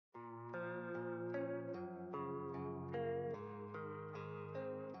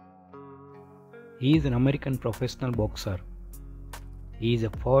He is an American professional boxer. He is a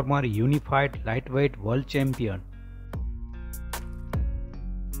former unified lightweight world champion.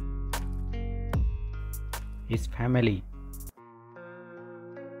 His family.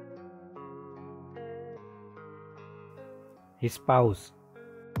 His spouse.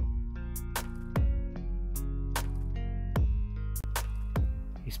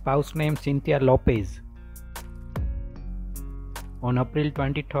 His spouse name Cynthia Lopez. On April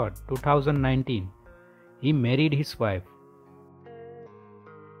 23, 2019, he married his wife.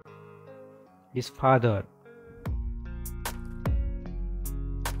 His father.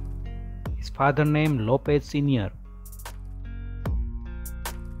 His father name Lopez Sr.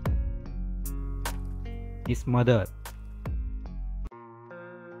 His mother.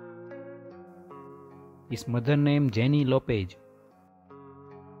 His mother name Jenny Lopez.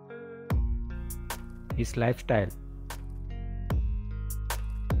 His lifestyle.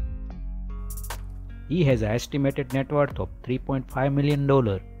 He has an estimated net worth of $3.5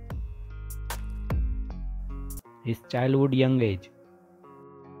 million. His childhood young age.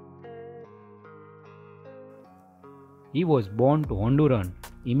 He was born to Honduran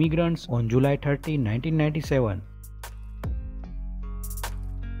immigrants on July 30, 1997.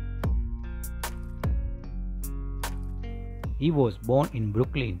 He was born in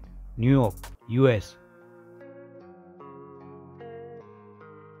Brooklyn, New York, US.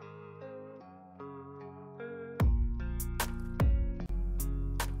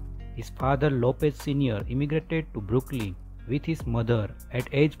 His father Lopez Sr. immigrated to Brooklyn with his mother at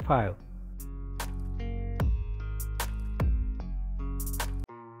age 5.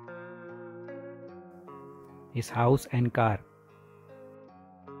 His house and car.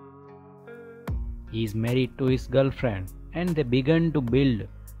 He is married to his girlfriend and they began to build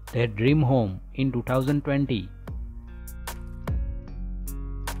their dream home in 2020.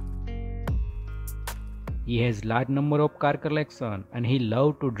 He has large number of car collection and he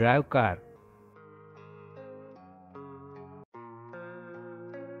loved to drive car.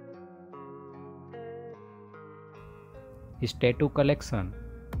 His tattoo collection.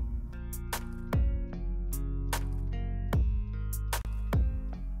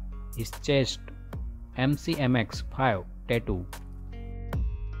 His chest MCMX5 tattoo.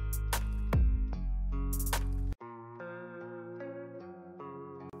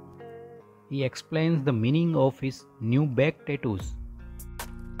 He explains the meaning of his new back tattoos.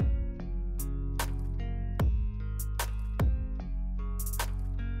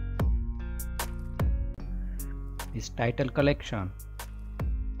 His title collection.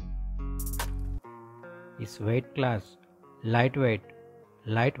 His weight class, lightweight,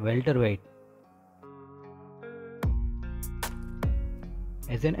 light welterweight.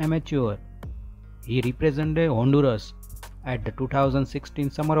 As an amateur, he represented Honduras at the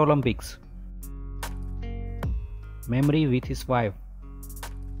 2016 Summer Olympics. Memory with his wife.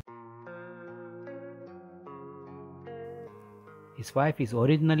 His wife is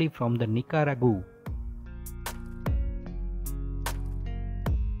originally from the Nicaragua.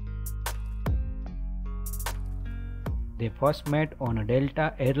 They first met on a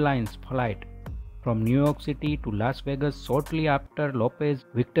Delta Airlines flight from New York City to Las Vegas shortly after Lopez's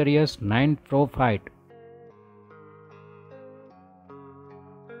victorious 9th pro fight.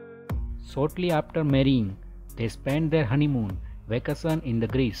 Shortly after marrying, they spent their honeymoon vacation in the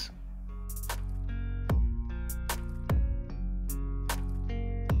Greece.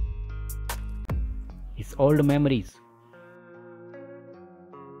 His old memories.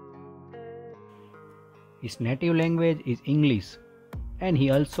 His native language is English and he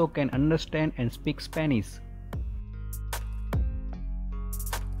also can understand and speak Spanish.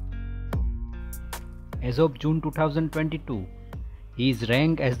 As of June 2022, he is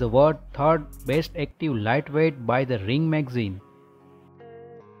ranked as the world's third best active lightweight by the Ring magazine.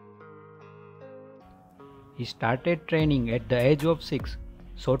 He started training at the age of 6,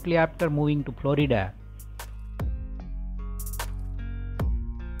 shortly after moving to Florida.